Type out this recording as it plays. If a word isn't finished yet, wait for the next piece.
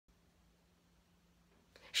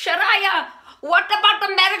Shariah, what about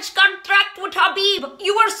the marriage contract with Habib?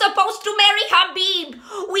 You were supposed to marry Habib.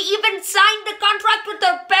 We even signed the contract with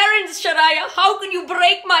our parents, Shariah. How can you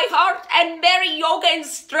break my heart and marry yoga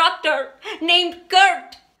instructor named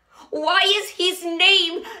Kurt? Why is his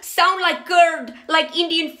name sound like curd, like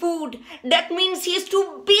Indian food? That means he is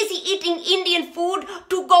too busy eating Indian food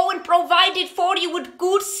to go and provide it for you with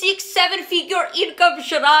good 6-7 figure income,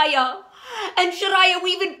 Shariah. And Shariah,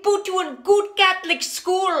 we even put you in good Catholic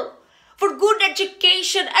school for good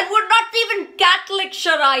education, and we're not even Catholic,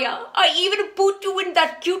 Shariah. I even put you in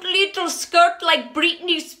that cute little skirt like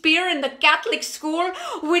Britney Spears in the Catholic school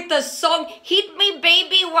with the song, "Hit Me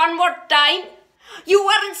Baby One More Time." You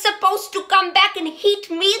weren't supposed to come back and hit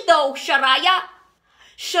me though, Shariah.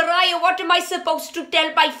 Shariah, what am I supposed to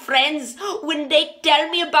tell my friends when they tell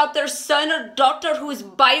me about their son or daughter who is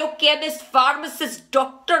biochemist, pharmacist,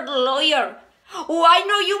 doctor, lawyer? Oh, I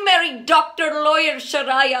know you married doctor, lawyer,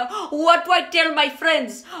 Shariah. What do I tell my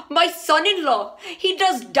friends? My son-in-law, he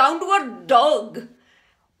does downward dog.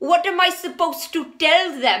 What am I supposed to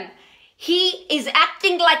tell them? He is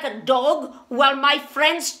acting like a dog while my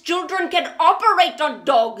friends' children can operate on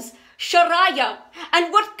dogs. Shariah.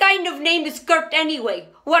 And what kind of name is Kurt anyway?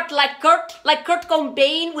 What, like Kurt? Like Kurt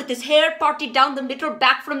Cobain with his hair parted down the middle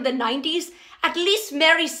back from the 90s? At least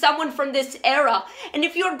marry someone from this era. And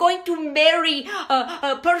if you're going to marry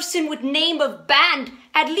a person with name of band,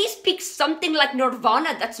 at least pick something like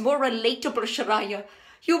Nirvana that's more relatable, Shariah.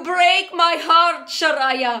 You break my heart,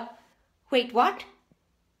 Shariah. Wait, what?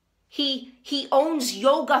 He owns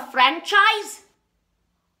yoga franchise?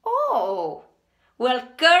 Oh, well,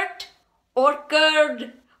 Kurt or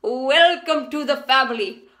Kurd, welcome to the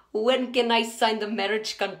family. When can I sign the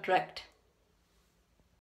marriage contract?